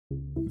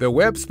The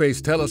Webb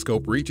Space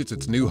Telescope reaches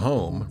its new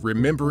home,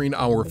 remembering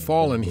our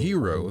fallen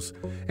heroes,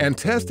 and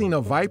testing a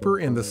Viper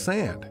in the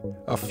sand.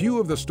 A few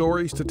of the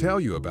stories to tell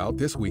you about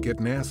this week at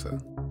NASA.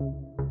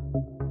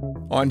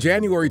 On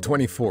January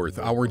 24th,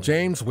 our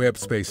James Webb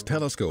Space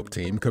Telescope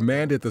team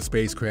commanded the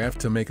spacecraft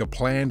to make a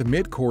planned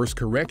mid-course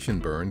correction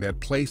burn that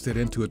placed it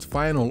into its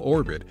final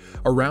orbit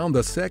around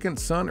the second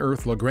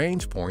Sun-Earth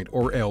Lagrange point,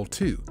 or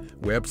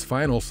L2, Webb's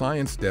final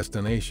science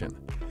destination.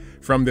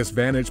 From this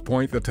vantage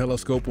point, the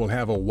telescope will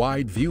have a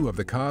wide view of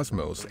the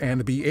cosmos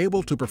and be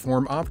able to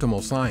perform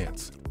optimal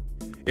science.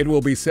 It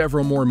will be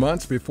several more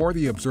months before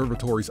the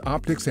observatory's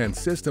optics and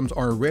systems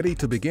are ready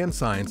to begin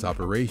science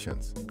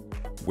operations.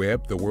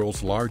 Webb, the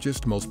world's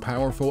largest, most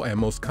powerful, and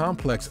most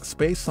complex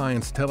space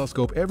science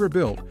telescope ever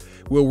built,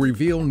 will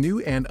reveal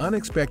new and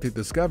unexpected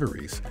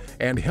discoveries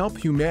and help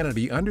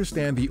humanity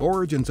understand the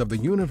origins of the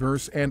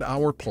universe and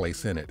our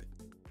place in it.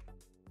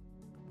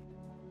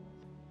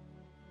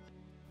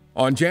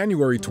 On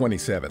January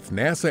 27th,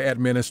 NASA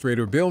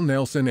Administrator Bill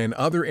Nelson and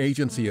other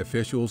agency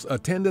officials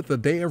attended the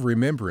Day of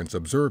Remembrance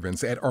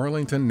observance at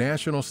Arlington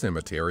National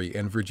Cemetery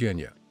in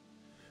Virginia.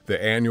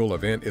 The annual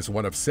event is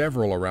one of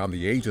several around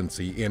the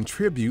agency in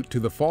tribute to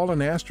the fallen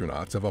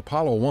astronauts of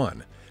Apollo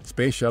 1,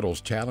 Space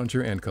Shuttles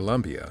Challenger and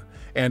Columbia,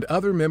 and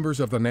other members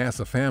of the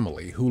NASA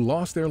family who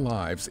lost their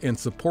lives in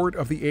support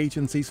of the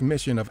agency's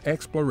mission of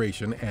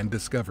exploration and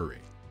discovery.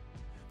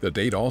 The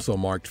date also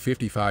marked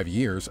 55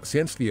 years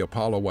since the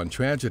Apollo 1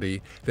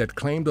 tragedy that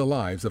claimed the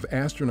lives of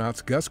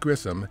astronauts Gus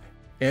Grissom,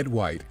 Ed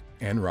White,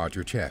 and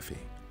Roger Chaffee.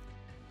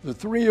 The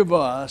three of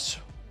us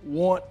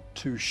want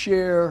to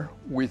share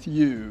with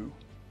you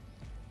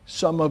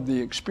some of the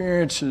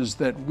experiences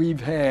that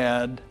we've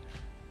had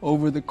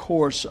over the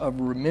course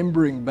of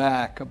remembering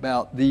back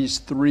about these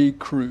three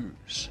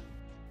crews.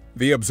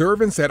 The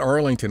observance at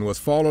Arlington was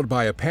followed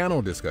by a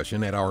panel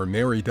discussion at our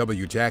Mary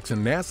W.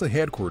 Jackson NASA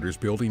headquarters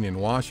building in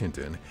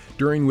Washington,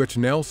 during which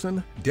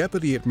Nelson,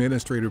 Deputy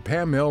Administrator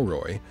Pam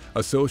Melroy,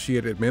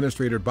 Associate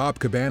Administrator Bob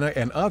Cabana,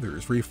 and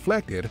others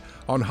reflected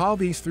on how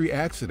these three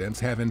accidents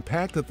have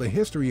impacted the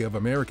history of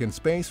American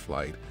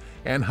spaceflight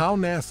and how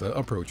NASA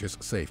approaches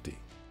safety.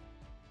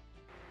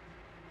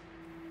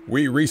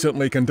 We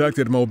recently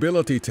conducted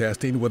mobility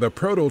testing with a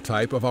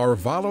prototype of our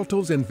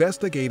Volatiles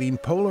Investigating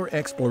Polar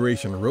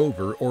Exploration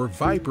Rover, or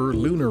Viper,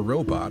 lunar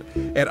robot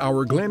at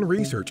our Glenn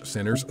Research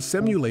Center's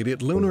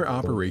Simulated Lunar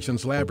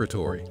Operations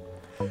Laboratory.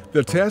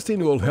 The testing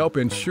will help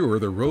ensure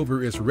the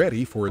rover is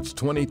ready for its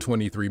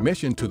 2023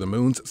 mission to the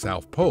Moon's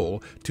South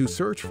Pole to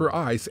search for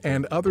ice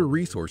and other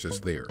resources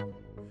there.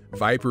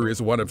 Viper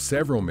is one of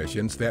several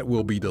missions that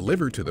will be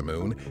delivered to the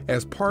Moon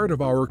as part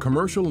of our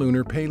Commercial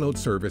Lunar Payload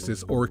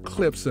Services, or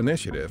CLPS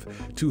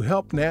initiative, to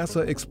help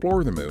NASA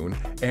explore the Moon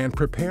and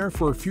prepare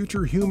for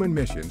future human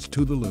missions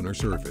to the lunar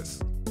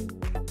surface.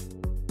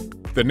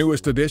 The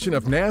newest edition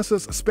of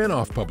NASA's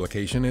spin-off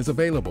publication is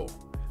available.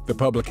 The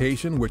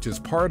publication, which is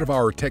part of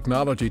our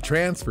Technology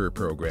Transfer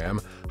program,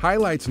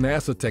 highlights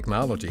NASA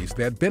technologies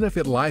that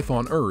benefit life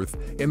on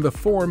Earth in the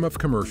form of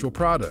commercial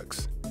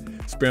products.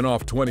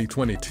 Spinoff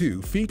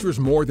 2022 features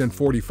more than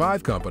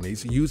 45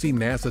 companies using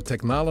NASA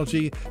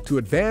technology to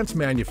advance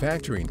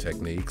manufacturing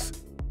techniques,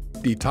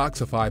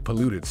 detoxify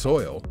polluted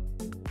soil,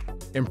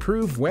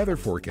 improve weather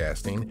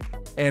forecasting,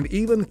 and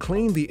even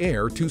clean the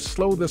air to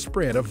slow the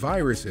spread of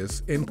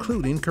viruses,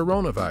 including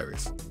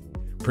coronavirus.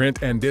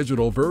 Print and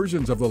digital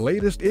versions of the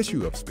latest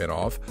issue of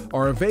Spinoff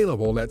are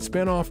available at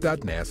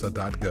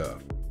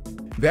spinoff.nasa.gov.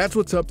 That's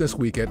what's up this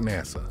week at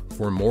NASA.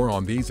 For more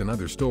on these and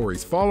other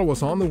stories, follow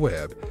us on the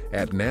web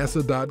at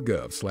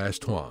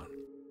nasa.gov/twan.